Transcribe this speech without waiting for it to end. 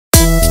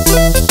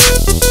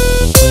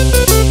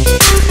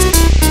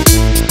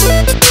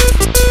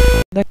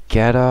The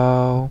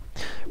ghetto.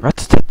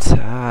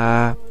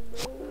 Rat-ta-ta.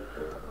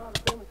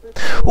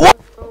 What?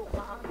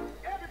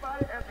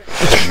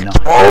 No.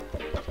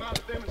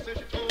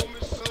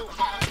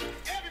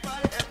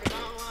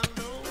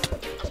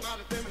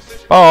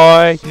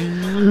 Bye.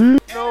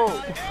 No.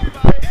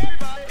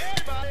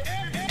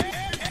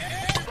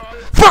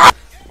 Fuck!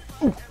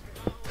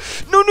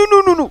 No, no,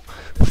 no, no, no.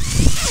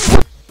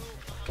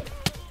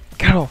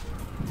 Get off.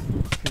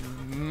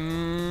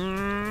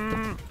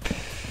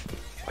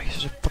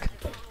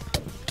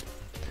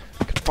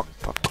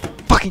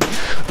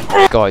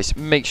 Guys,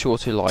 make sure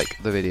to like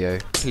the video.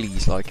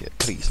 Please like it.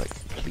 Please like it.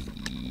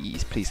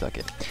 Please like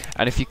it.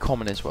 And if you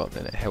comment as well,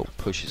 then it helps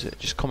pushes it.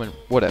 Just comment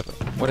whatever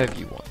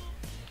you want.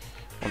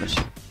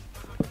 Honestly.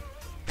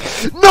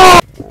 No!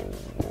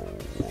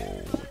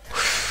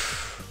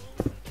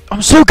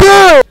 I'm so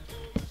good!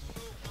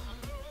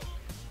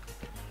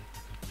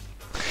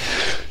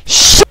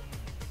 Shit!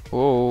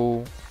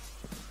 Whoa.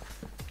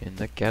 In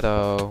the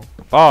ghetto.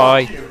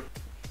 Bye!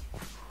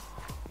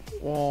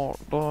 What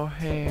the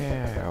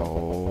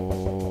hell?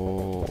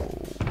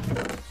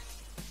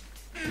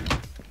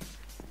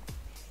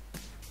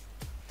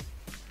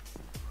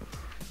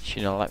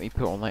 Should not let me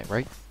put on that,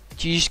 right?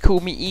 You just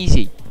call me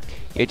easy.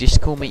 Yeah, just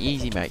call me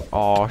easy, mate.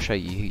 Oh, I'll show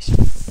you who's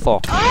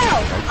fucking.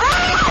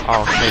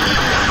 I'll show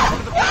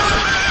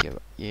you.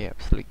 Yeah,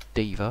 absolute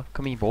diva.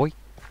 Come here, boy.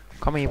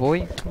 Come here,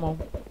 boy. Come on.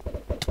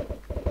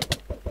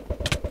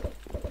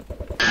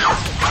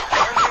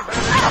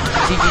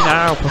 It's easy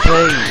now,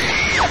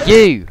 please.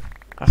 You.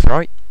 That's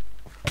right.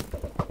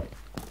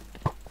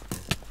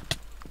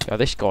 Yeah,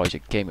 this guy's a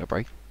gamer,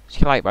 bro. See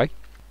you later, bro.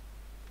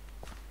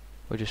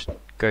 We'll just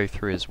go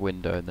through his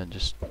window and then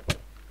just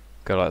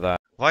go like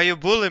that. Why you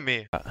bullying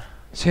me?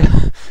 See.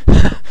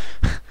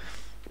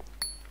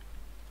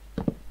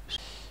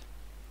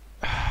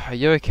 Are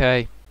you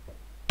okay?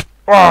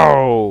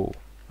 Whoa!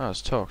 That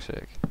was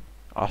toxic.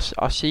 I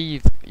see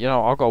you've. You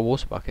know, I've got a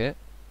water bucket.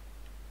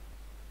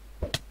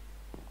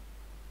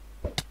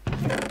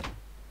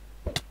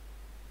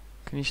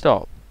 Can you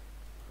stop?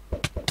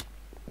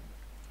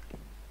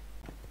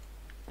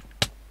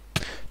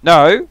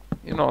 No!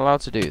 You're not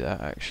allowed to do that,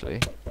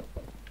 actually.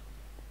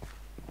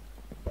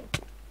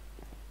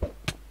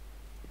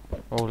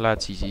 Oh,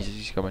 lads,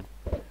 he's coming.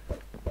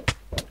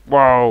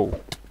 Whoa!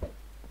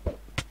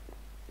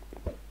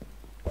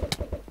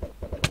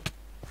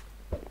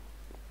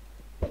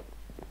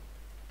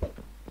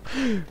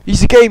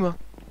 He's a gamer!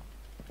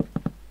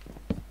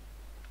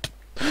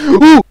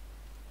 Ooh!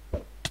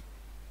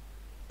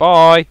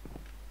 Bye!